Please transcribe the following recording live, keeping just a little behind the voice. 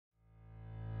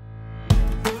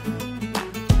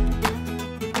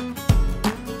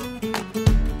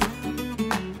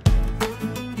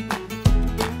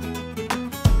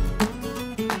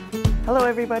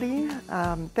everybody.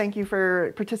 Thank you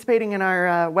for participating in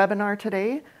our webinar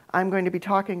today. I'm going to be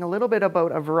talking a little bit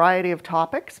about a variety of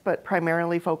topics, but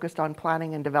primarily focused on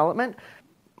planning and development.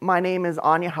 My name is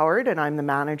Anjah Howard, and I'm the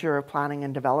Manager of Planning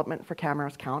and Development for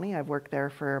Camrose County. I've worked there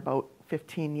for about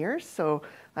 15 years, so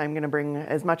I'm going to bring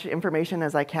as much information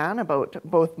as I can about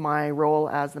both my role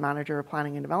as the Manager of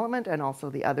Planning and Development and also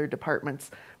the other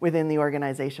departments within the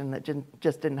organization that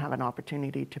just didn't have an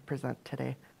opportunity to present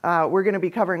today. We're going to be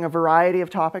covering a variety of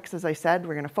topics, as I said.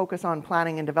 We're going to focus on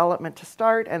planning and development to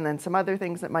start, and then some other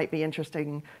things that might be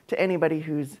interesting to anybody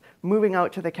who's moving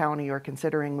out to the county or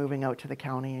considering moving out to the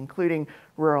county, including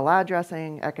rural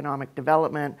addressing, economic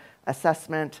development,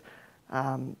 assessment,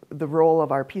 the role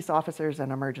of our peace officers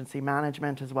and emergency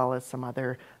management, as well as some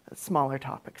other smaller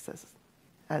topics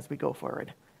as we go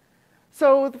forward.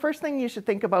 So the first thing you should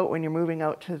think about when you're moving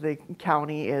out to the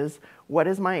county is, what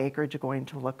is my acreage going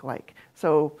to look like?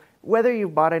 So whether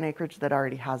you've bought an acreage that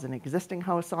already has an existing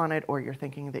house on it, or you're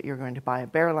thinking that you're going to buy a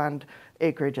bare land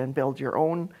acreage and build your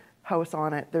own house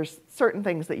on it, there's certain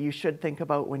things that you should think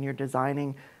about when you're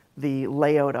designing the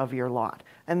layout of your lot.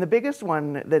 And the biggest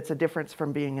one that's a difference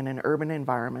from being in an urban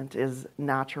environment is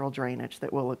natural drainage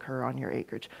that will occur on your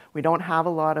acreage. We don't have a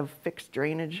lot of fixed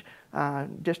drainage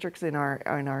districts in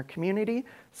our community,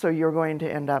 so you're going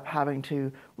to end up having to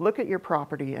look at your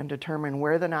property and determine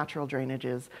where the natural drainage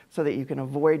is so that you can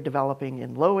avoid developing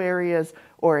in low areas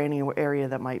or any area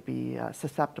that might be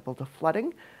susceptible to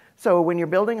flooding. So when you're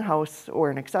building a house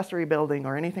or an accessory building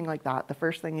or anything like that, the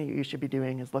first thing that you should be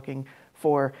doing is looking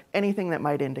for anything that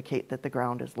might indicate that the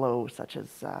ground is low, such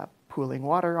as pooling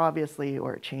water, obviously,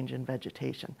 or a change in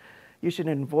vegetation. You should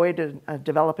avoid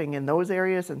developing in those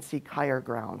areas and seek higher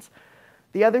grounds.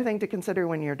 The other thing to consider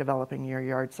when you're developing your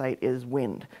yard site is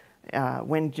wind.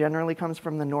 Wind generally comes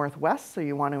from the northwest, so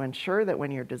you want to ensure that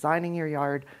when you're designing your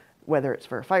yard, whether it's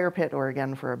for a fire pit or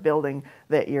again for a building,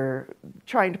 that you're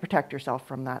trying to protect yourself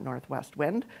from that northwest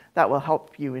wind. That will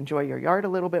help you enjoy your yard a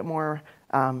little bit more.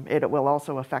 It will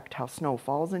also affect how snow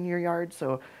falls in your yard.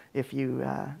 So if you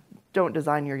don't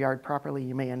design your yard properly,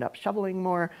 you may end up shoveling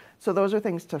more. So those are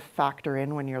things to factor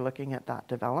in when you're looking at that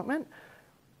development.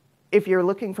 If you're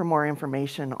looking for more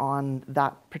information on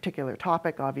that particular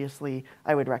topic, obviously,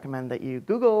 I would recommend that you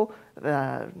Google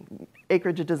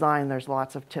acreage design. There's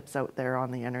lots of tips out there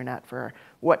on the internet for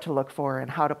what to look for and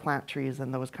how to plant trees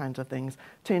and those kinds of things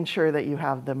to ensure that you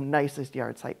have the nicest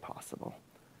yard site possible.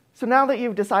 So now that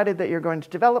you've decided that you're going to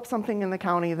develop something in the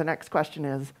county, the next question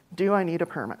is, do I need a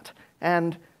permit?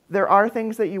 And there are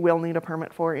things that you will need a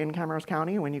permit for in Camrose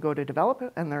County when you go to develop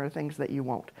it, and there are things that you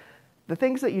won't. The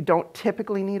things that you don't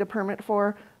typically need a permit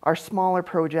for are smaller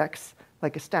projects,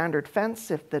 like a standard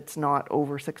fence if that's not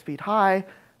over 6 feet high,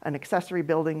 an accessory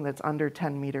building that's under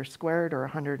 10 meters squared or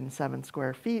 107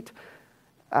 square feet,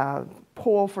 a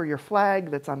pole for your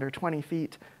flag that's under 20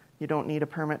 feet, you don't need a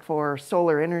permit for.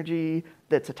 Solar energy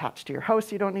that's attached to your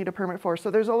house, you don't need a permit for. So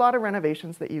there's a lot of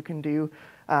renovations that you can do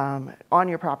on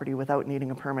your property without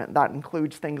needing a permit. That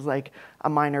includes things like a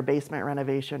minor basement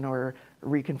renovation or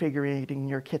reconfiguring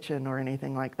your kitchen or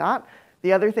anything like that.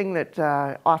 The other thing that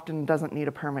often doesn't need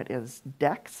a permit is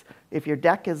decks. If your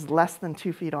deck is less than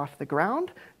 2 feet off the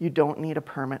ground, you don't need a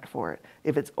permit for it.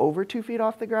 If it's over 2 feet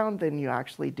off the ground, then you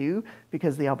actually do,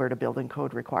 because the Alberta Building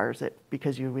Code requires it,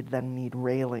 because you would then need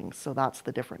railings. So that's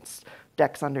the difference.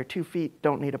 Decks under 2 feet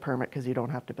don't need a permit because you don't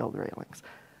have to build railings.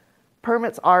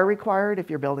 Permits are required if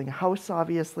you're building a house,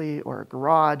 obviously, or a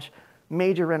garage.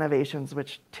 Major renovations,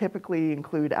 which typically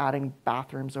include adding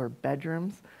bathrooms or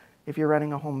bedrooms. If you're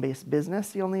running a home-based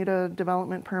business, you'll need a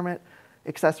development permit.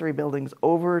 Accessory buildings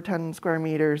over 10 square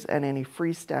meters and any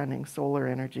freestanding solar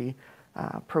energy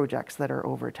projects that are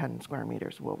over 10 square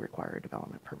meters will require a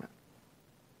development permit.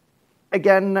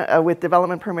 Again, with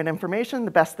development permit information,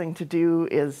 the best thing to do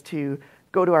is to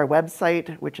go to our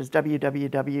website, which is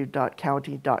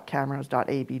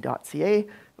www.county.camrose.ab.ca,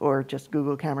 or just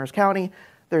Google Camrose County.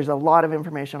 There's a lot of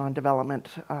information on development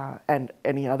and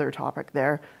any other topic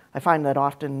there. I find that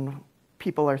often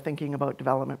people are thinking about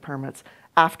development permits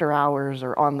after hours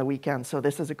or on the weekend, so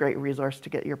this is a great resource to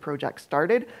get your project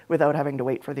started without having to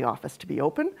wait for the office to be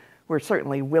open. We're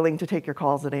certainly willing to take your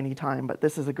calls at any time, but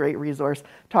this is a great resource.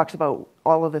 Talks about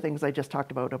all of the things I just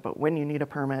talked about when you need a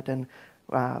permit and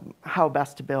how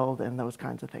best to build and those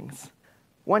kinds of things.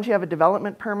 Once you have a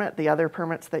development permit, the other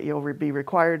permits that you'll be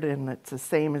required, and it's the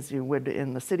same as you would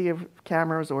in the city of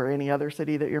Camrose or any other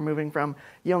city that you're moving from,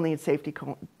 you'll need safety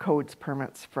codes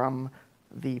permits from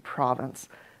the province.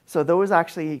 So those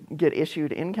actually get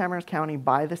issued in Camrose County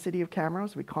by the City of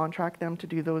Camrose. We contract them to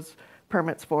do those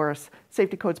permits for us.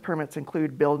 Safety codes permits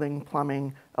include building,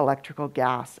 plumbing, electrical,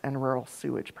 gas, and rural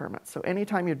sewage permits. So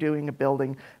anytime you're doing a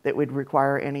building that would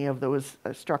require any of those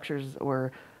structures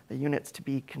or units to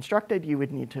be constructed, you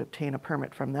would need to obtain a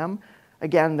permit from them.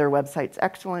 Again, their website's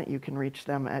excellent. You can reach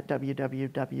them at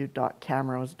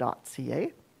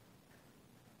www.camrose.ca.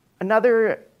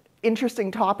 Another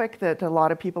interesting topic that a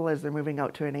lot of people, as they're moving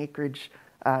out to an acreage,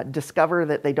 discover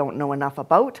that they don't know enough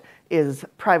about is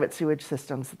private sewage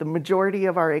systems. The majority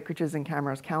of our acreages in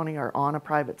Camrose County are on a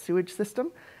private sewage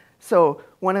system. So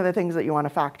one of the things that you want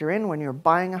to factor in when you're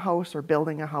buying a house or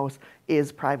building a house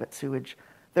is private sewage.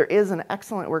 There is an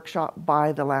excellent workshop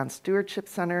by the Land Stewardship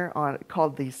Centre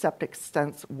called the Septic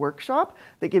Sense Workshop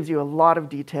that gives you a lot of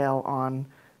detail on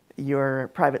your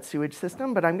private sewage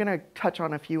system, but I'm going to touch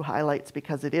on a few highlights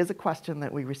because it is a question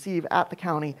that we receive at the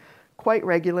county quite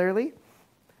regularly.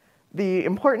 The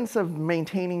importance of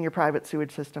maintaining your private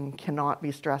sewage system cannot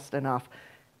be stressed enough.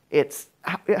 It's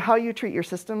how you treat your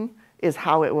system is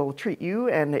how it will treat you,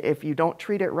 and if you don't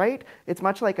treat it right, it's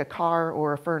much like a car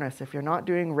or a furnace. If you're not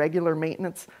doing regular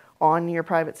maintenance on your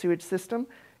private sewage system,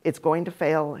 it's going to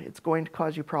fail, it's going to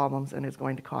cause you problems, and it's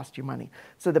going to cost you money.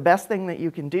 So the best thing that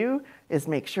you can do is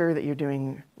make sure that you're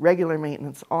doing regular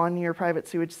maintenance on your private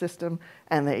sewage system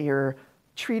and that you're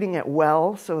treating it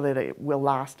well so that it will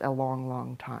last a long,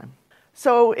 long time.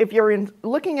 So if you're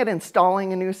looking at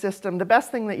installing a new system, the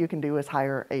best thing that you can do is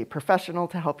hire a professional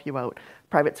to help you out.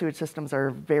 Private sewage systems are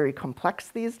very complex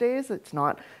these days. It's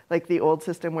not like the old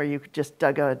system where you just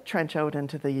dug a trench out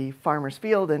into the farmer's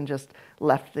field and just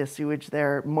left the sewage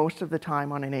there. Most of the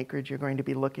time on an acreage, you're going to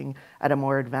be looking at a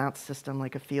more advanced system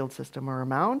like a field system or a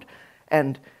mound.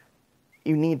 And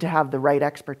you need to have the right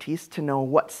expertise to know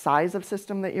what size of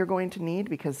system that you're going to need,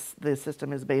 because the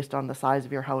system is based on the size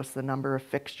of your house, the number of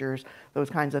fixtures, those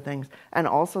kinds of things, and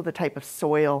also the type of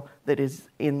soil that is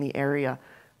in the area.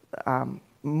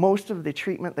 Most of the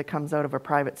treatment that comes out of a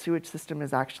private sewage system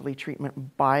is actually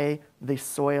treatment by the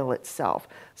soil itself.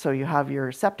 So you have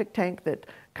your septic tank that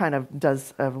kind of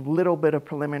does a little bit of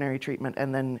preliminary treatment,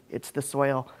 and then it's the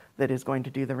soil that is going to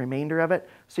do the remainder of it.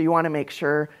 So you want to make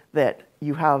sure that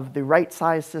you have the right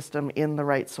size system in the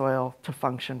right soil to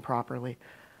function properly.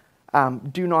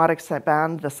 Do not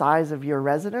expand the size of your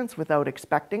residence without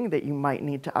expecting that you might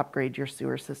need to upgrade your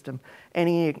sewer system.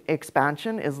 Any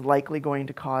expansion is likely going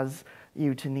to cause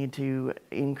you to need to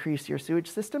increase your sewage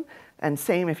system, and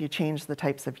same if you change the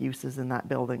types of uses in that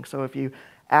building. So if you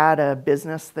add a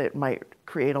business that might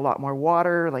create a lot more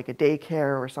water, like a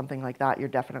daycare or something like that, you're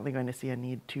definitely going to see a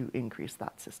need to increase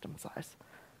that system size.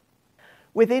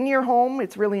 Within your home,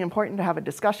 it's really important to have a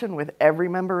discussion with every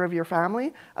member of your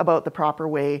family about the proper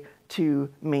way to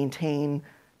maintain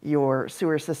your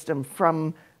sewer system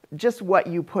from just what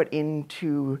you put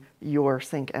into your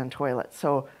sink and toilet.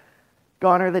 So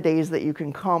gone are the days that you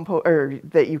can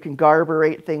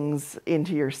carburate things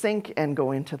into your sink and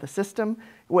go into the system.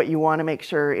 What you want to make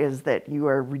sure is that you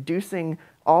are reducing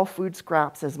all food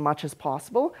scraps as much as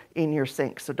possible in your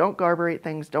sink. So don't carburate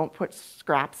things, don't put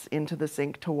scraps into the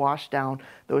sink to wash down.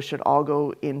 Those should all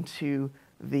go into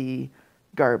the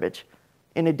garbage.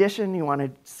 In addition, you want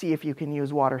to see if you can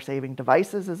use water-saving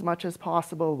devices as much as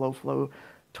possible, low-flow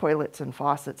toilets and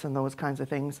faucets and those kinds of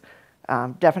things.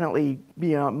 Definitely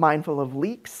be mindful of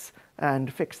leaks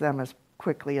and fix them as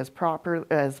quickly as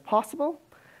possible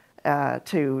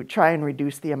to try and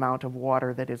reduce the amount of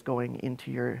water that is going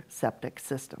into your septic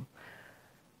system.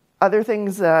 Other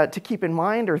things to keep in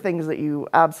mind are things that you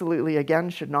absolutely, again,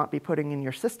 should not be putting in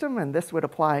your system, and this would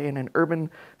apply in an urban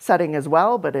setting as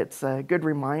well, but it's a good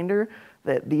reminder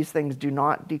that these things do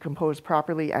not decompose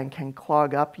properly and can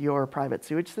clog up your private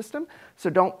sewage system.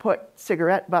 So don't put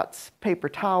cigarette butts, paper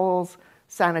towels,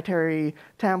 sanitary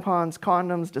tampons,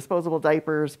 condoms, disposable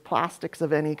diapers, plastics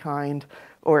of any kind,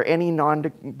 or any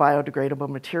non-biodegradable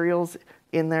materials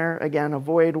in there. Again,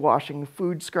 avoid washing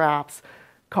food scraps,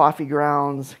 coffee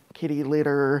grounds, kitty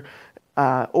litter,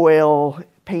 oil,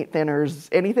 paint thinners,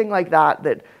 anything like that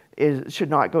that should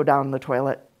not go down the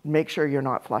toilet. Make sure you're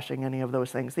not flushing any of those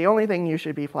things. The only thing you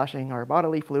should be flushing are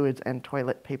bodily fluids and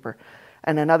toilet paper.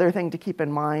 And another thing to keep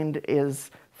in mind is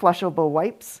flushable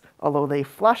wipes, although they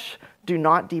flush, do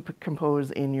not decompose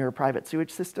in your private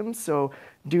sewage system. So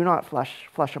do not flush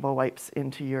flushable wipes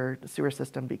into your sewer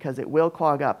system because it will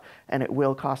clog up and it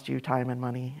will cost you time and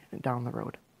money down the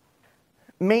road.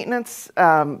 Maintenance,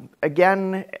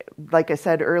 again, like I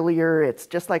said earlier, it's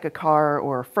just like a car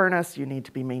or a furnace. You need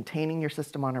to be maintaining your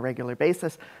system on a regular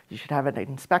basis. You should have it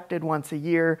inspected once a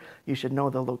year. You should know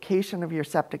the location of your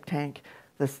septic tank.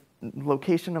 The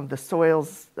location of the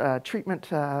soils treatment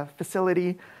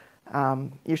facility.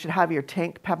 You should have your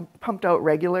tank pumped out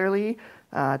regularly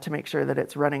to make sure that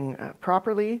it's running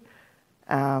properly.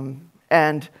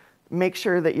 And make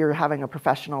sure that you're having a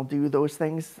professional do those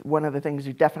things. One of the things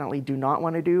you definitely do not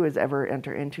want to do is ever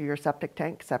enter into your septic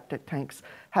tank. Septic tanks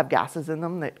have gases in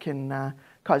them that can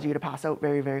cause you to pass out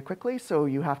very, very quickly. So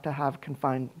you have to have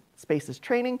confined spaces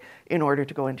training in order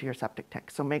to go into your septic tank.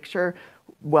 So make sure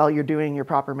while you're doing your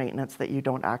proper maintenance that you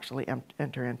don't actually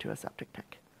enter into a septic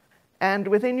tank. And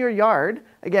within your yard,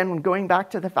 again, going back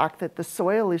to the fact that the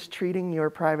soil is treating your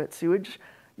private sewage,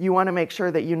 you want to make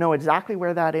sure that you know exactly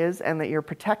where that is and that you're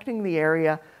protecting the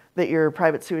area that your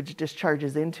private sewage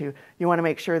discharges into. You want to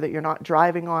make sure that you're not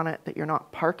driving on it, that you're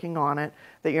not parking on it,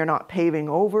 that you're not paving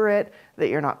over it, that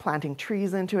you're not planting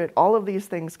trees into it. All of these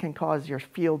things can cause your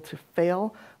field to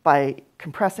fail by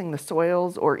compressing the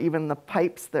soils or even the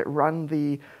pipes that run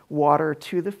the water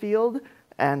to the field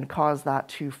and cause that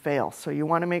to fail. So you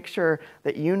want to make sure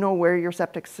that you know where your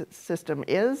septic system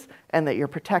is and that you're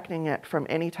protecting it from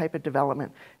any type of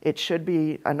development. It should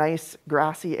be a nice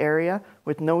grassy area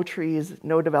with no trees,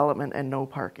 no development, and no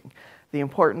parking. The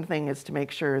important thing is to make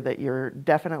sure that you're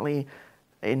definitely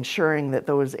ensuring that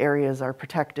those areas are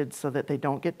protected so that they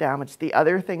don't get damaged. The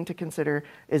other thing to consider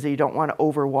is that you don't want to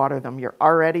overwater them. You're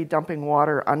already dumping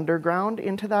water underground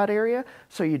into that area,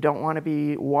 so you don't want to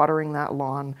be watering that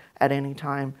lawn at any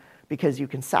time because you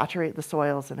can saturate the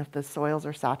soils, and if the soils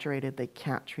are saturated, they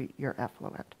can't treat your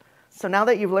effluent. So now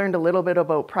that you've learned a little bit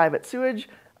about private sewage,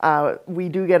 we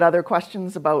do get other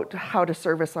questions about how to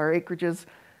service our acreages.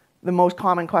 The most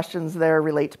common questions there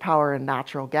relate to power and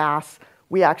natural gas.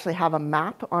 We actually have a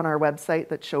map on our website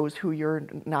that shows who your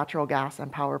natural gas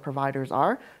and power providers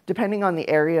are. Depending on the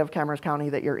area of Camrose County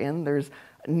that you're in, there's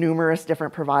numerous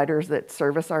different providers that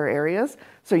service our areas.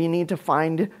 So you need to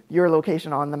find your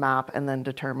location on the map and then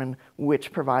determine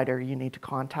which provider you need to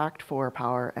contact for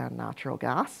power and natural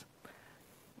gas.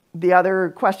 The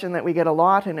other question that we get a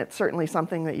lot, and it's certainly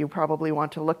something that you probably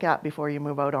want to look at before you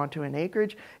move out onto an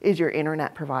acreage, is your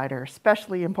internet provider,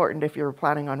 especially important if you're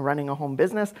planning on running a home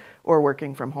business or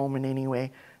working from home in any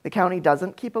way. The county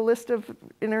doesn't keep a list of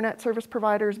internet service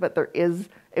providers, but there is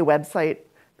a website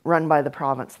run by the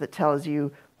province that tells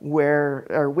you where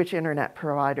or which internet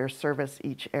providers service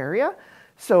each area.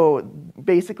 So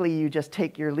basically you just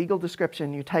take your legal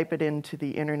description, you type it into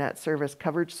the internet service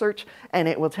coverage search, and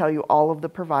it will tell you all of the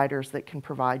providers that can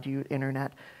provide you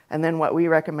internet. And then what we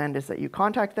recommend is that you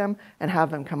contact them and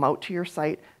have them come out to your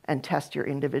site and test your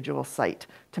individual site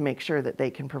to make sure that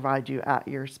they can provide you at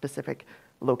your specific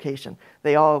location.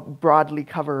 They all broadly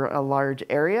cover a large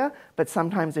area, but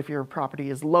sometimes if your property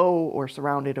is low or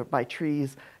surrounded by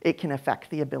trees, it can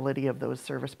affect the ability of those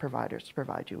service providers to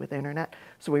provide you with internet.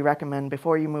 So we recommend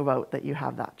before you move out that you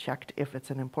have that checked if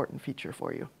it's an important feature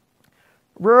for you.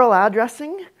 Rural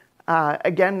addressing.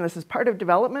 Again, this is part of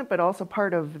development, but also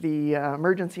part of the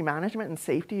emergency management and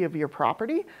safety of your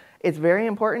property. It's very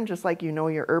important, just like you know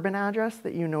your urban address,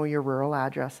 that you know your rural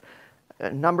address. A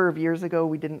number of years ago,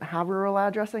 we didn't have rural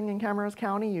addressing in Camrose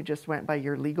County. You just went by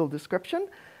your legal description.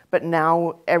 But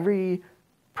now every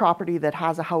property that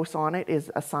has a house on it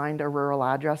is assigned a rural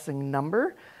addressing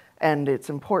number. And it's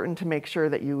important to make sure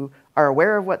that you are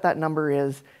aware of what that number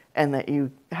is and that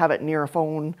you have it near a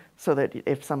phone so that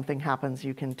if something happens,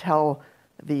 you can tell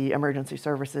the emergency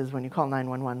services when you call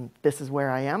 911, this is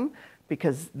where I am,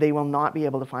 because they will not be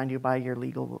able to find you by your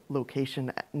legal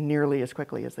location nearly as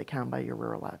quickly as they can by your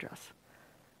rural address.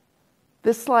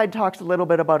 This slide talks a little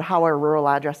bit about how our rural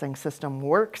addressing system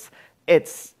works.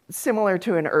 It's similar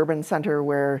to an urban center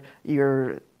where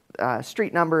your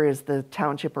street number is the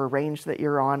township or range that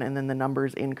you're on, and then the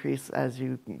numbers increase as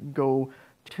you go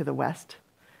to the west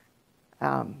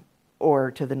or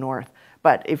to the north.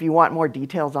 But if you want more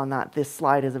details on that, this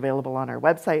slide is available on our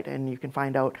website and you can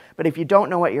find out. But if you don't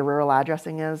know what your rural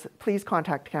addressing is, please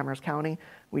contact Camrose County.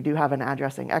 We do have an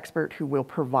addressing expert who will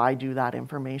provide you that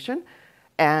information.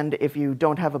 And if you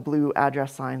don't have a blue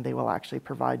address sign, they will actually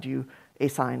provide you a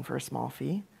sign for a small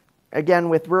fee. Again,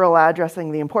 with rural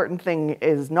addressing, the important thing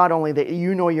is not only that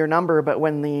you know your number, but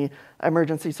when the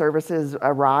emergency services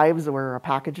arrives or a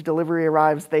package delivery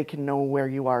arrives, they can know where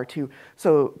you are too.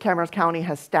 So Camrose County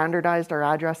has standardized our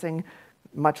addressing,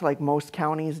 much like most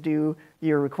counties do.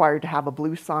 You're required to have a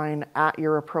blue sign at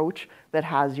your approach that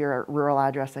has your rural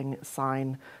addressing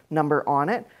sign number on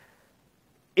it.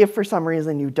 If for some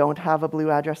reason you don't have a blue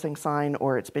addressing sign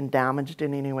or it's been damaged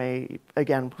in any way,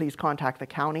 again, please contact the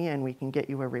county and we can get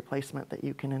you a replacement that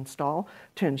you can install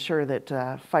to ensure that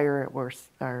fire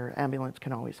or ambulance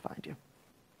can always find you.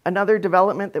 Another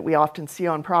development that we often see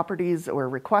on properties or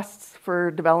requests for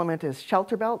development is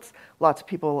shelter belts. Lots of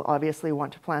people obviously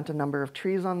want to plant a number of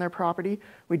trees on their property.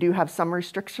 We do have some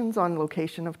restrictions on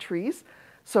location of trees,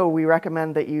 so we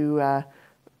recommend that you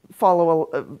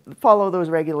follow those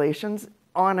regulations.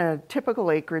 On a typical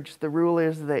acreage, the rule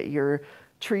is that your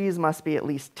trees must be at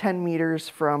least 10 meters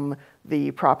from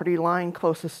the property line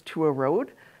closest to a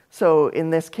road. So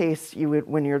in this case, you would,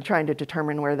 when you're trying to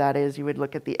determine where that is, you would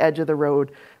look at the edge of the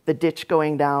road, the ditch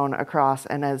going down across,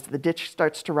 and as the ditch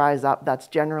starts to rise up, that's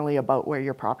generally about where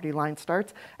your property line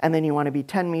starts. And then you want to be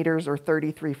 10 meters or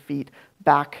 33 feet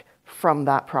back from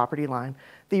that property line.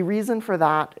 The reason for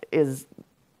that is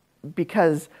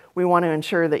because we want to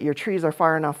ensure that your trees are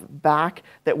far enough back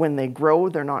that when they grow,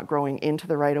 they're not growing into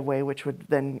the right of way, which would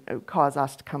then cause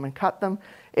us to come and cut them.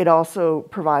 It also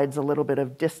provides a little bit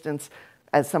of distance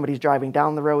as somebody's driving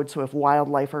down the road, so if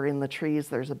wildlife are in the trees,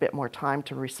 there's a bit more time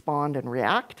to respond and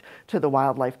react to the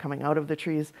wildlife coming out of the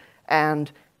trees.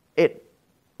 And it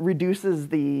reduces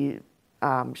the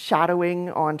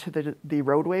shadowing onto the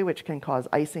roadway, which can cause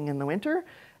icing in the winter.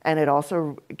 And it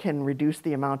also can reduce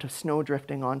the amount of snow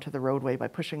drifting onto the roadway by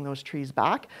pushing those trees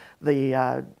back.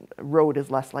 The road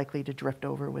is less likely to drift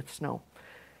over with snow.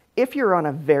 If you're on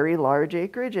a very large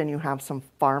acreage and you have some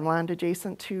farmland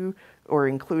adjacent to or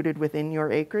included within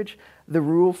your acreage, the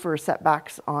rule for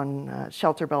setbacks on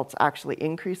shelter belts actually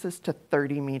increases to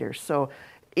 30 meters. So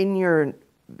in your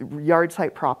yard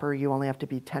site proper, you only have to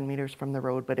be 10 meters from the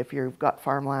road, but if you've got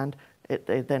farmland,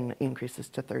 it then increases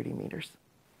to 30 meters.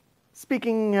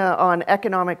 Speaking on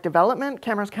economic development,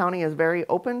 Camrose County is very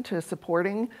open to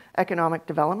supporting economic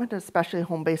development, especially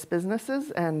home-based businesses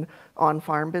and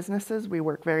on-farm businesses. We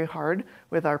work very hard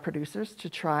with our producers to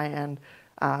try and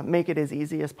make it as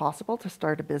easy as possible to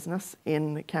start a business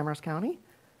in Camrose County.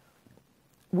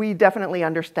 We definitely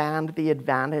understand the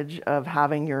advantage of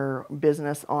having your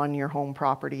business on your home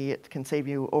property. It can save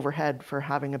you overhead for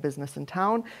having a business in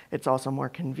town. It's also more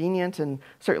convenient, and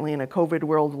certainly in a COVID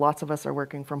world, lots of us are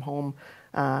working from home,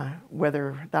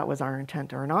 whether that was our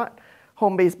intent or not.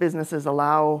 Home-based businesses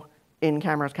allow, in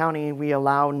Camrose County, we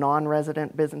allow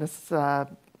non-resident business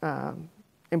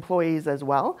employees as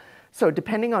well. So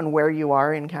depending on where you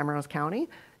are in Camrose County,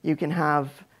 you can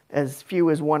have as few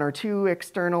as 1 or 2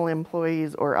 external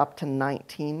employees or up to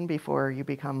 19 before you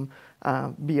become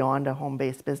beyond a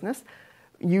home-based business.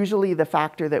 Usually the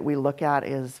factor that we look at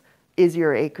is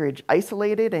your acreage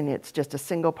isolated and it's just a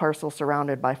single parcel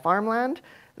surrounded by farmland?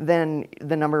 Then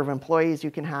the number of employees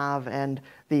you can have and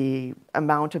the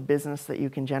amount of business that you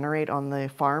can generate on the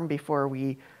farm before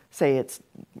we say it's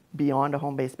beyond a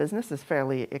home-based business is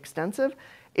fairly extensive.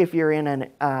 If you're in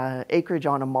an acreage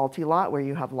on a multi-lot where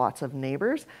you have lots of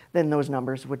neighbors, then those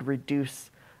numbers would reduce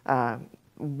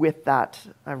with that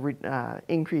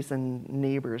increase in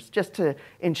neighbors, just to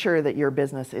ensure that your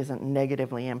business isn't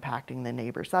negatively impacting the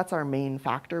neighbors. That's our main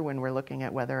factor when we're looking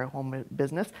at whether a home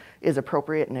business is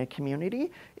appropriate in a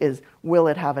community, is will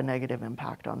it have a negative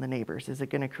impact on the neighbors? Is it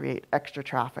going to create extra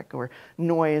traffic or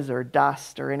noise or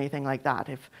dust or anything like that?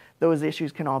 If those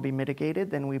issues can all be mitigated,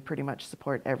 then we pretty much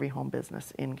support every home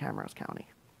business in Camrose County.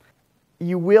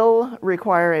 You will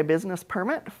require a business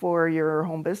permit for your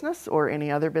home business or any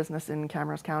other business in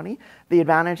Camrose County. The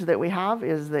advantage that we have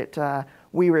is that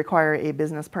we require a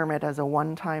business permit as a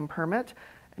one-time permit,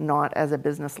 not as a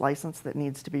business license that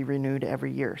needs to be renewed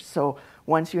every year. So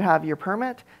once you have your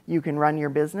permit, you can run your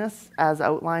business as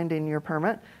outlined in your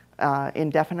permit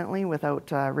indefinitely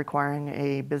without requiring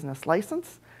a business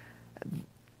license,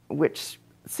 which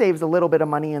saves a little bit of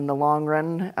money in the long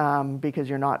run because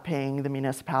you're not paying the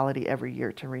municipality every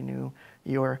year to renew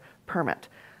your permit.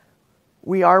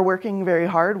 We are working very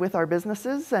hard with our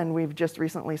businesses, and we've just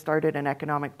recently started an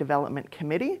economic development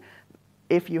committee.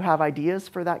 If you have ideas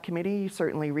for that committee,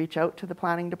 certainly reach out to the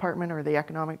planning department or the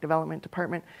economic development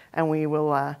department, and we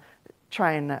will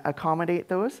try and accommodate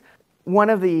those.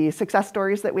 One of the success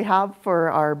stories that we have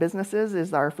for our businesses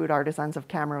is our Food Artisans of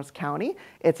Camrose County.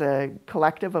 It's a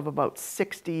collective of about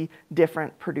 60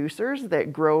 different producers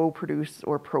that grow, produce,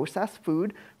 or process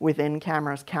food within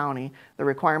Camrose County. The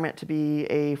requirement to be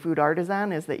a food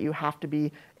artisan is that you have to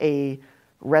be a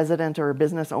resident or a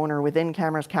business owner within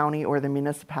Camrose County or the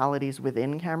municipalities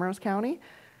within Camrose County.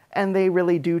 And they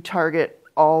really do target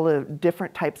all the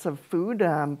different types of food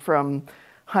from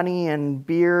honey and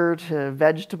beer to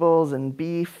vegetables and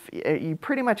beef. You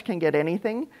pretty much can get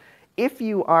anything. If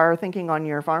you are thinking on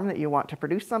your farm that you want to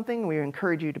produce something, we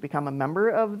encourage you to become a member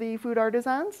of the Food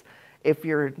Artisans. If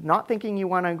you're not thinking you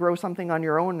want to grow something on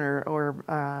your own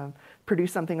or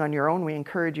produce something on your own, we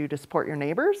encourage you to support your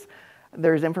neighbors.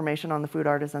 There's information on the Food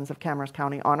Artisans of Camrose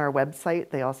County on our website.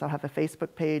 They also have a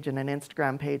Facebook page and an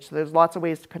Instagram page. So there's lots of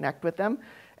ways to connect with them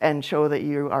and show that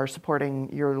you are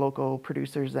supporting your local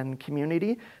producers and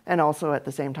community, and also at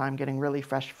the same time getting really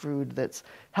fresh food that's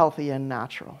healthy and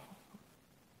natural.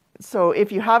 So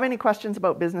if you have any questions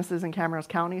about businesses in Camrose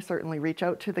County, certainly reach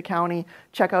out to the county,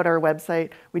 check out our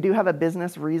website. We do have a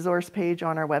business resource page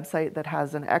on our website that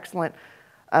has an excellent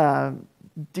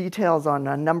details on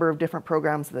a number of different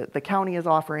programs that the county is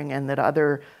offering and that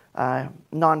other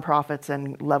nonprofits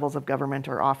and levels of government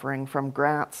are offering, from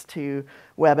grants to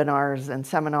webinars and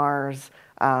seminars.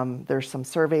 There's some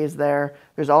surveys there.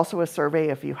 There's also a survey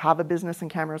if you have a business in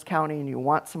Camrose County and you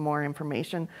want some more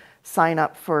information. Sign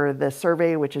up for the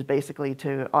survey, which is basically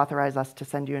to authorize us to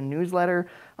send you a newsletter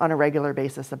on a regular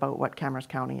basis about what Camrose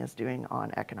County is doing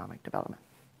on economic development.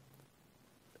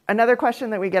 Another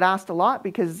question that we get asked a lot,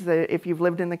 because if you've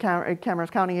lived in the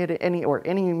Camrose County at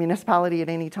any municipality at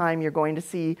any time, you're going to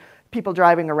see people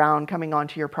driving around coming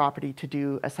onto your property to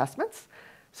do assessments.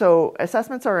 So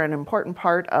assessments are an important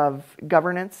part of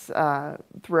governance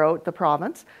throughout the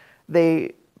province.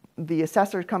 The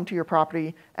assessors come to your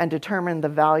property and determine the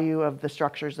value of the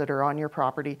structures that are on your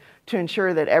property to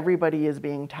ensure that everybody is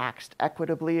being taxed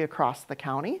equitably across the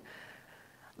county.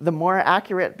 The more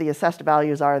accurate the assessed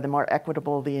values are, the more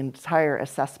equitable the entire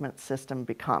assessment system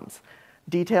becomes.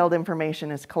 Detailed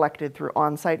information is collected through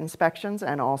on-site inspections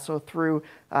and also through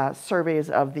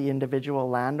surveys of the individual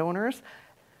landowners.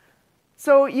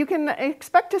 So you can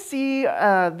expect to see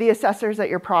the assessors at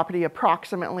your property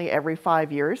approximately every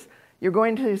 5 years. You're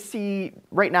going to see,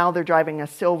 right now they're driving a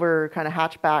silver kind of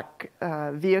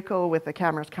hatchback vehicle with the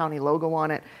Camrose County logo on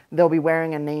it. They'll be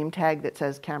wearing a name tag that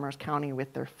says Camrose County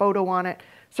with their photo on it.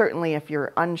 Certainly if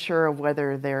you're unsure of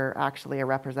whether they're actually a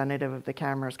representative of the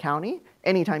Camrose County,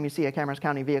 anytime you see a Camrose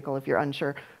County vehicle, if you're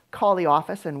unsure, call the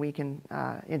office and we can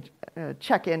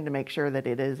check in to make sure that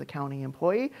it is a county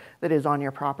employee that is on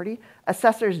your property.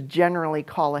 Assessors generally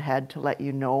call ahead to let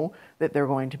you know that they're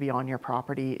going to be on your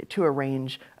property to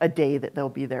arrange a day that they'll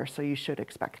be there, so you should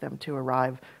expect them to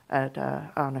arrive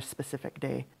on a specific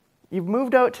day. You've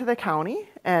moved out to the county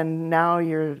and now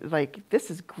you're like, this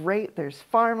is great, there's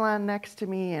farmland next to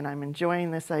me and I'm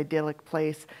enjoying this idyllic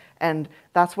place, and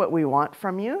that's what we want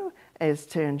from you, is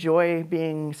to enjoy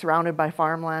being surrounded by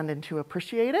farmland and to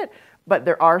appreciate it. But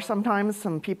there are sometimes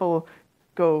some people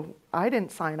go, I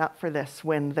didn't sign up for this,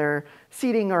 when they're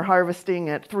seeding or harvesting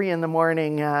at 3 in the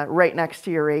morning right next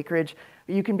to your acreage.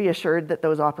 You can be assured that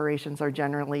those operations are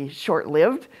generally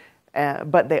short-lived,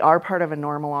 but they are part of a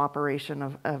normal operation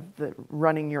of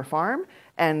running your farm.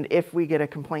 And if we get a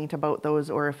complaint about those,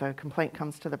 or if a complaint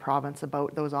comes to the province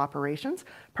about those operations,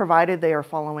 provided they are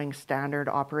following standard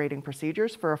operating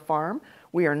procedures for a farm,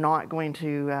 we are not going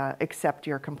to accept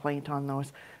your complaint on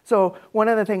those. So one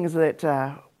of the things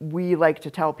that we like to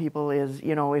tell people is,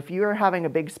 you know, if you're having a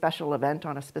big special event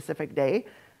on a specific day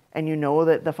and you know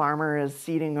that the farmer is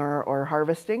seeding or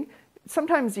harvesting,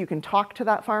 sometimes you can talk to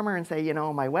that farmer and say, you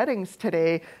know, my wedding's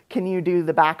today, can you do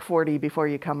the back 40 before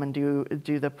you come and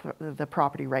do the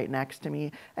property right next to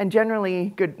me? And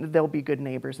generally, they'll be good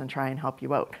neighbors and try and help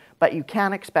you out. But you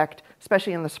can expect,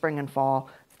 especially in the spring and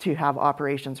fall, to have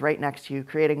operations right next to you,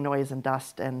 creating noise and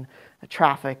dust and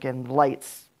traffic and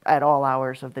lights at all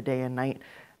hours of the day and night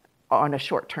on a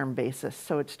short-term basis.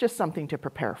 So it's just something to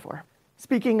prepare for.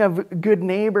 Speaking of good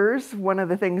neighbors, one of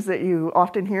the things that you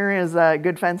often hear is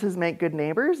good fences make good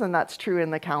neighbors, and that's true in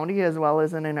the county as well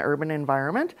as in an urban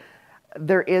environment.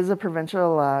 There is a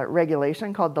provincial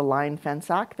regulation called the Line Fence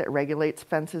Act that regulates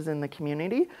fences in the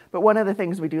community, but one of the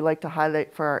things we do like to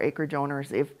highlight for our acreage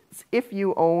owners, if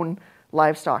you own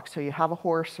livestock, so you have a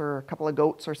horse or a couple of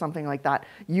goats or something like that,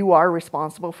 you are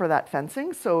responsible for that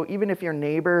fencing. So even if your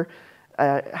neighbor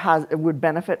would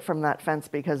benefit from that fence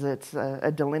because it's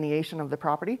a delineation of the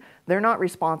property, they're not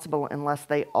responsible unless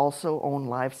they also own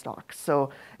livestock. So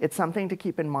it's something to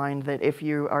keep in mind that if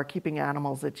you are keeping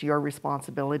animals, it's your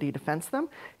responsibility to fence them.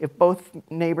 If both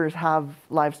neighbors have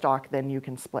livestock, then you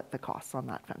can split the costs on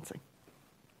that fencing.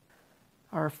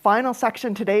 Our final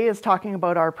section today is talking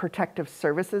about our Protective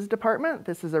Services Department.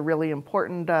 This is a really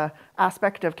important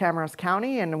aspect of Camrose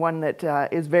County, and one that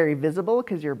is very visible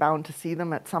because you're bound to see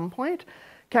them at some point.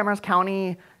 Camrose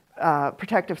County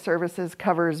Protective Services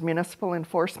covers municipal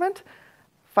enforcement,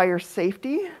 fire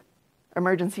safety,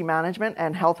 emergency management,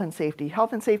 and health and safety.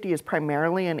 Health and safety is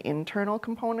primarily an internal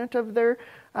component of their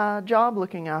job,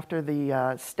 looking after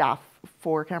the staff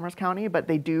for Camrose County, but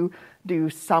they do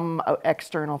some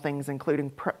external things,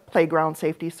 including playground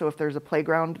safety. So if there's a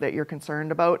playground that you're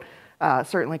concerned about,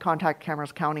 certainly contact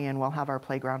Camrose County and we'll have our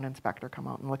playground inspector come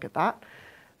out and look at that.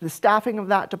 The staffing of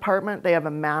that department, they have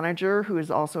a manager who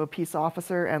is also a peace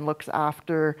officer and looks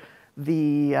after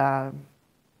the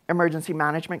emergency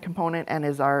management component and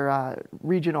is our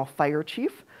regional fire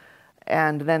chief.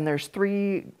 And then there's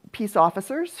 3 peace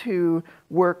officers who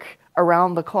work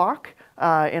around the clock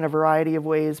in a variety of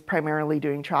ways, primarily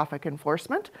doing traffic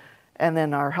enforcement. And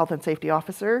then our health and safety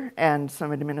officer and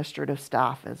some administrative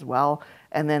staff as well.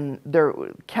 And then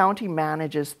the county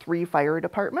manages 3 fire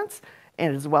departments,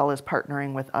 as well as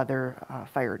partnering with other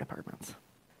fire departments.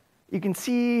 You can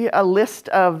see a list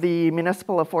of the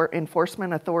municipal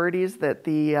enforcement authorities that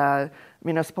the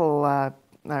municipal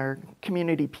or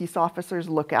community peace officers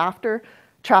look after.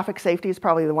 Traffic safety is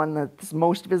probably the one that's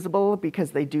most visible because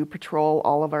they do patrol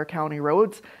all of our county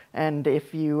roads. And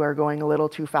if you are going a little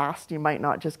too fast, you might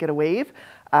not just get a wave.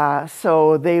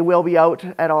 So they will be out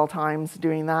at all times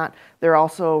doing that. They're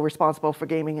also responsible for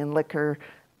gaming and liquor,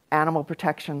 animal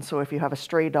protection. So if you have a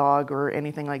stray dog or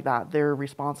anything like that, they're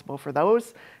responsible for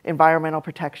those. Environmental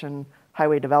protection,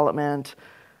 highway development,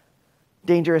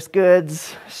 dangerous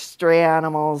goods, stray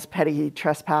animals, petty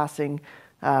trespassing,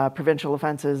 provincial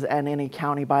offenses, and any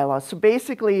county bylaws. So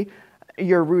basically,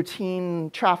 your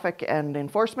routine traffic and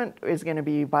enforcement is going to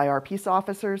be by our peace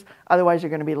officers. Otherwise, you're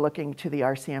going to be looking to the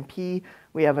RCMP.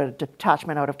 We have a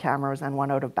detachment out of Camrose and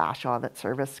one out of Bashaw that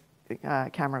service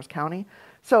Camrose County.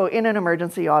 So in an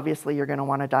emergency, obviously, you're going to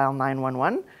want to dial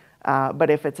 911.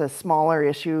 But if it's a smaller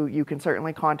issue, you can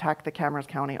certainly contact the Camrose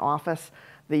County office.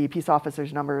 The peace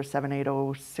officer's number is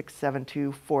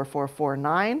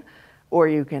 780-672-4449. Or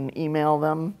you can email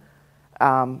them.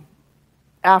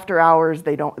 After hours,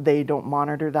 they don't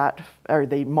monitor that, or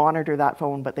they monitor that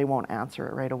phone, but they won't answer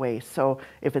it right away. So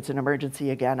if it's an emergency,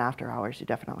 again, after hours, you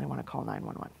definitely want to call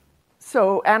 911.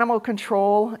 So animal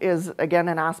control is, again,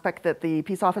 an aspect that the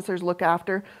peace officers look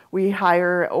after. We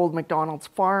hire Old McDonald's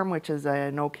Farm, which is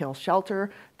a no-kill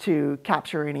shelter, to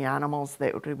capture any animals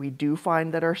that we do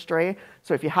find that are stray.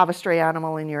 So if you have a stray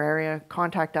animal in your area,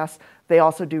 contact us. They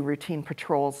also do routine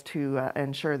patrols to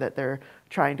ensure that they're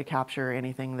trying to capture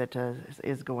anything that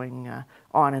is going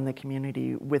on in the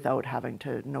community without having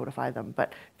to notify them.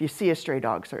 But if you see a stray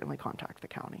dog, certainly contact the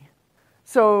county.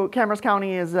 So Camrose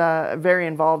County is very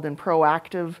involved in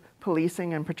proactive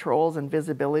policing and patrols, and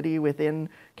visibility within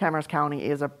Camrose County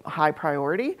is a high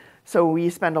priority. So we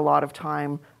spend a lot of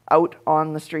time out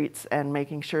on the streets and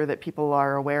making sure that people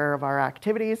are aware of our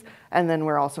activities. And then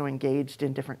we're also engaged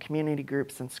in different community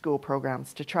groups and school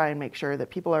programs to try and make sure that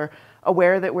people are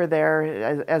aware that we're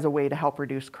there as a way to help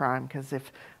reduce crime. Because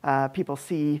if people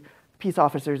see peace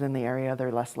officers in the area,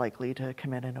 they're less likely to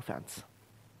commit an offense.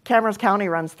 Camrose County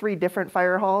runs 3 different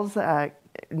fire halls,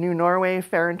 New Norway,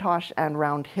 Farintosh, and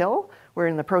Round Hill. We're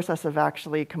in the process of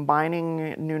actually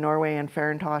combining New Norway and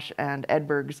Farintosh and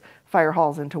Edberg's fire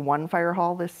halls into one fire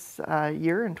hall this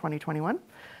year in 2021.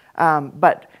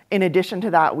 But in addition to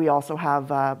that, we also have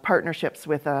partnerships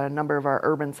with a number of our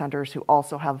urban centers who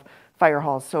also have fire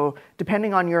halls. So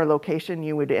depending on your location,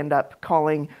 you would end up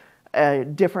calling a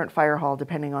different fire hall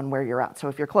depending on where you're at. So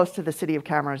if you're close to the City of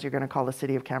Camrose, you're going to call the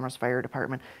City of Camrose Fire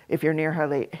Department. If you're near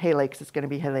Hay Lakes, it's going to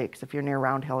be Hay Lakes. If you're near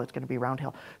Round Hill, it's going to be Round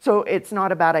Hill. So it's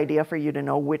not a bad idea for you to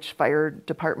know which fire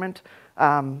department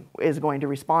is going to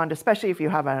respond, especially if you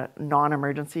have a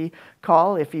non-emergency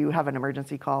call. If you have an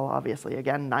emergency call, obviously,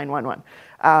 again,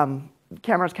 911.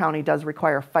 Camrose County does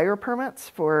require fire permits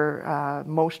for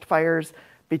most fires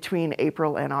between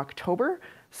April and October.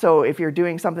 So if you're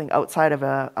doing something outside of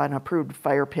an approved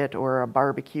fire pit or a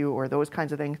barbecue or those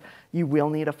kinds of things, you will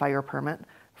need a fire permit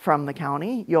from the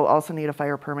county. You'll also need a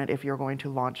fire permit if you're going to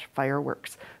launch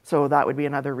fireworks. So that would be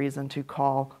another reason to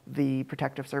call the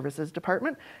Protective Services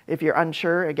Department. If you're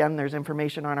unsure, again, there's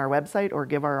information on our website, or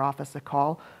give our office a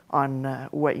call on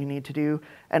what you need to do.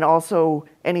 And also,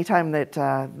 anytime that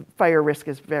fire risk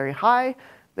is very high,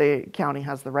 the county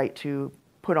has the right to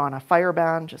put on a fire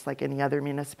ban, just like any other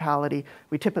municipality.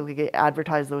 We typically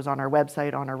advertise those on our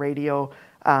website, on our radio,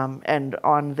 and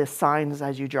on the signs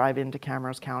as you drive into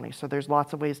Camrose County. So there's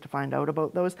lots of ways to find out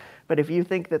about those. But if you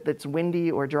think that it's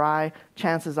windy or dry,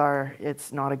 chances are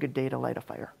it's not a good day to light a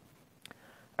fire.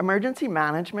 Emergency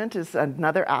management is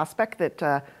another aspect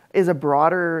that is a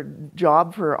broader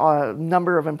job for a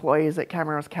number of employees at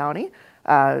Camrose County.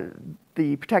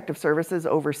 The Protective Services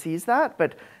oversees that,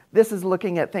 but this is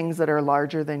looking at things that are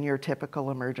larger than your typical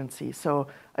emergency. So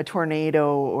a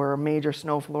tornado or a major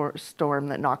snowstorm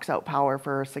that knocks out power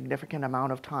for a significant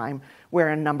amount of time, where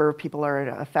a number of people are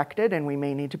affected, and we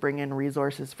may need to bring in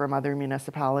resources from other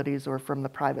municipalities or from the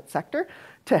private sector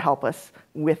to help us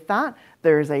with that.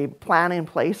 There's a plan in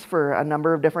place for a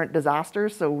number of different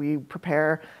disasters, so we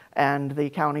prepare and the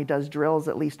county does drills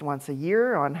at least once a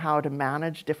year on how to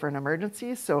manage different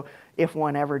emergencies. So if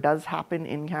one ever does happen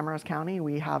in Camrose County,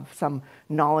 we have some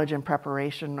knowledge and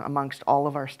preparation amongst all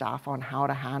of our staff on how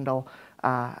to handle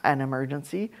an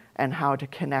emergency and how to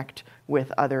connect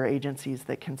with other agencies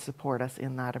that can support us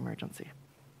in that emergency.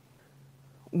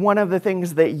 One of the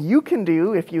things that you can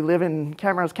do if you live in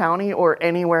Camrose County or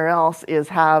anywhere else is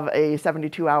have a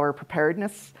 72-hour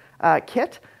preparedness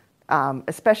kit.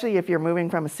 Especially if you're moving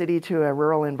from a city to a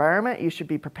rural environment, you should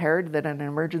be prepared that an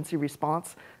emergency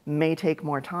response may take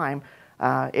more time.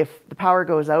 If the power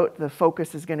goes out, the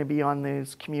focus is going to be on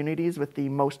those communities with the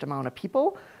most amount of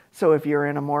people. So if you're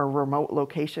in a more remote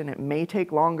location, it may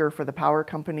take longer for the power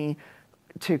company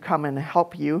to come and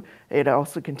help you. It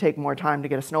also can take more time to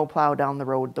get a snowplow down the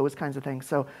road, those kinds of things.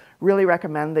 So really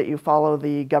recommend that you follow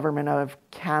the Government of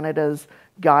Canada's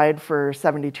guide for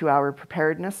 72-hour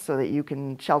preparedness so that you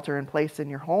can shelter in place in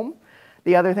your home.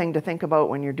 The other thing to think about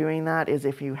when you're doing that is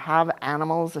if you have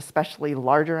animals, especially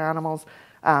larger animals,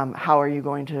 how are you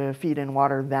going to feed and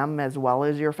water them as well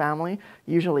as your family?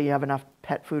 Usually you have enough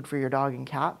pet food for your dog and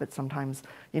cat, but sometimes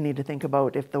you need to think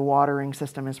about if the watering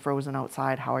system is frozen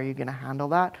outside, how are you going to handle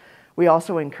that? We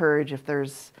also encourage, if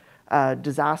there's a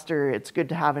disaster, it's good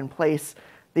to have in place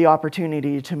the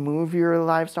opportunity to move your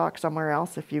livestock somewhere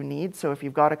else if you need. So if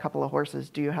you've got a couple of horses,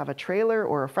 do you have a trailer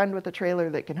or a friend with a trailer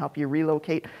that can help you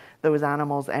relocate those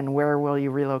animals, and where will you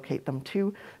relocate them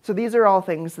to? So these are all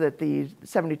things that the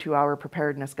 72-hour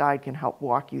preparedness guide can help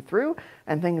walk you through,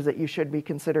 and things that you should be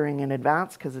considering in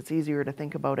advance, because it's easier to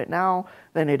think about it now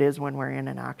than it is when we're in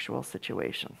an actual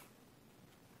situation.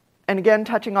 And again,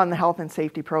 touching on the health and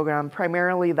safety program,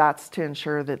 primarily that's to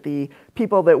ensure that the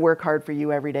people that work hard for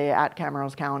you every day at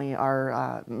Camrose County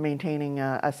are maintaining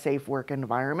a safe work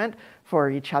environment for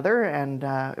each other, and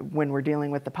when we're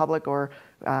dealing with the public or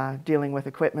dealing with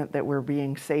equipment, that we're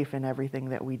being safe in everything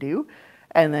that we do.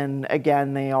 And then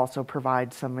again, they also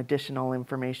provide some additional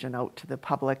information out to the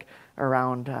public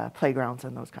around playgrounds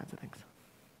and those kinds of things.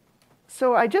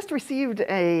 So I just received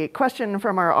a question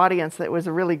from our audience that was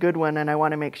a really good one, and I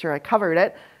want to make sure I covered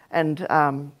it. And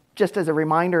just as a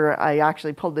reminder, I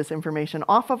actually pulled this information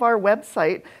off of our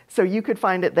website, so you could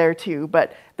find it there too.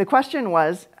 But the question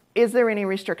was, is there any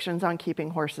restrictions on keeping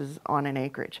horses on an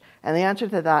acreage? And the answer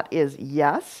to that is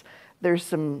yes. There's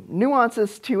some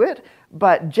nuances to it,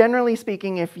 but generally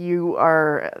speaking, if you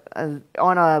are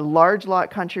on a large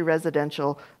lot country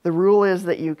residential, the rule is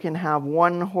that you can have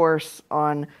one horse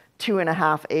on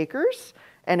 2.5 acres.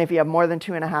 And if you have more than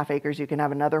 2.5 acres, you can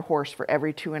have another horse for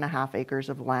every 2.5 acres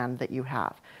of land that you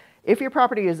have. If your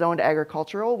property is zoned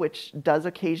agricultural, which does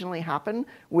occasionally happen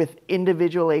with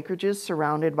individual acreages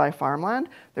surrounded by farmland,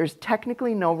 there's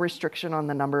technically no restriction on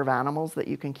the number of animals that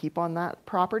you can keep on that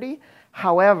property.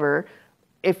 However,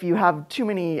 if you have too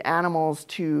many animals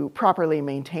to properly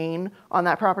maintain on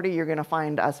that property, you're going to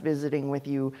find us visiting with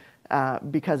you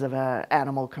because of an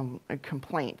animal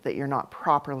complaint that you're not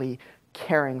properly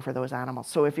caring for those animals.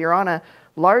 So if you're on a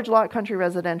large lot country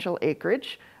residential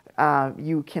acreage,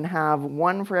 you can have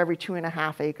one for every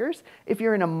 2.5 acres. If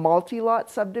you're in a multi-lot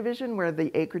subdivision where the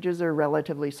acreages are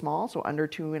relatively small, so under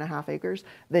 2.5 acres,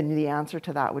 then the answer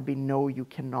to that would be no, you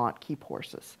cannot keep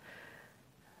horses.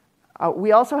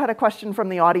 We also had a question from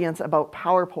the audience about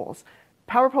power poles.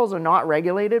 Power poles are not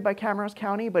regulated by Camrose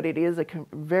County, but it is a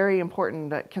very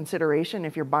important consideration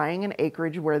if you're buying an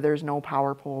acreage where there's no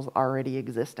power poles already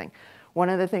existing. One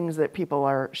of the things that people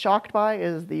are shocked by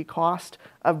is the cost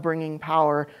of bringing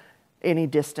power any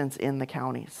distance in the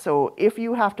county. So if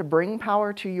you have to bring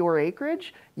power to your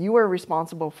acreage, you are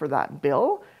responsible for that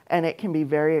bill, and it can be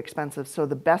very expensive. So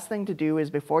the best thing to do is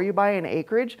before you buy an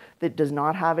acreage that does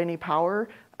not have any power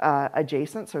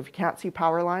adjacent, so if you can't see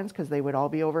power lines because they would all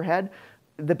be overhead,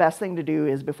 the best thing to do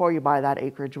is before you buy that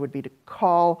acreage would be to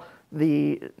call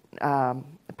the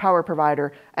power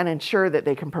provider and ensure that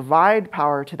they can provide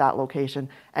power to that location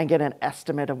and get an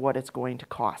estimate of what it's going to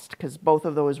cost, because both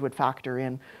of those would factor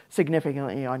in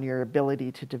significantly on your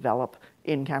ability to develop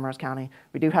in Camrose County.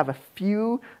 We do have a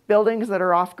few buildings that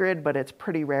are off-grid, but it's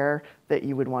pretty rare that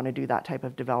you would want to do that type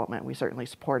of development. We certainly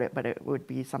support it, but it would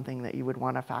be something that you would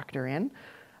want to factor in.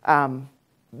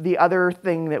 The other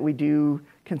thing that we do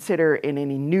consider in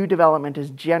any new development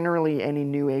is generally any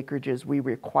new acreages, we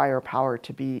require power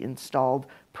to be installed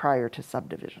prior to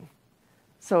subdivision.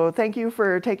 So thank you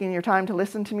for taking your time to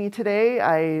listen to me today.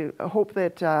 I hope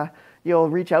that you'll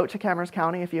reach out to Camrose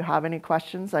County if you have any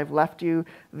questions. I've left you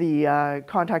the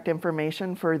contact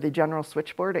information for the general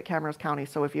switchboard at Camrose County.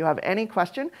 So if you have any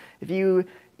question, if you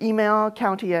email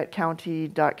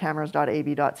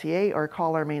county@county.camrose.ab.ca or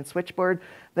call our main switchboard.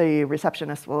 The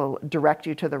receptionist will direct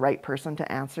you to the right person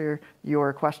to answer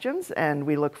your questions, and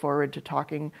we look forward to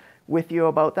talking with you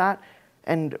about that.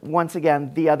 And once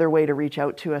again, the other way to reach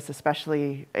out to us,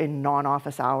 especially in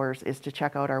non-office hours, is to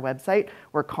check out our website.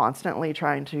 We're constantly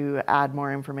trying to add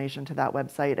more information to that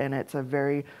website, and it's a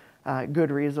very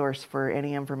good resource for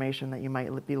any information that you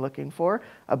might be looking for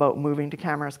about moving to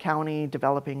Camrose County,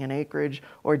 developing an acreage,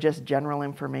 or just general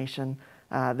information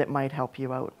that might help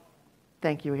you out.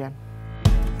 Thank you again.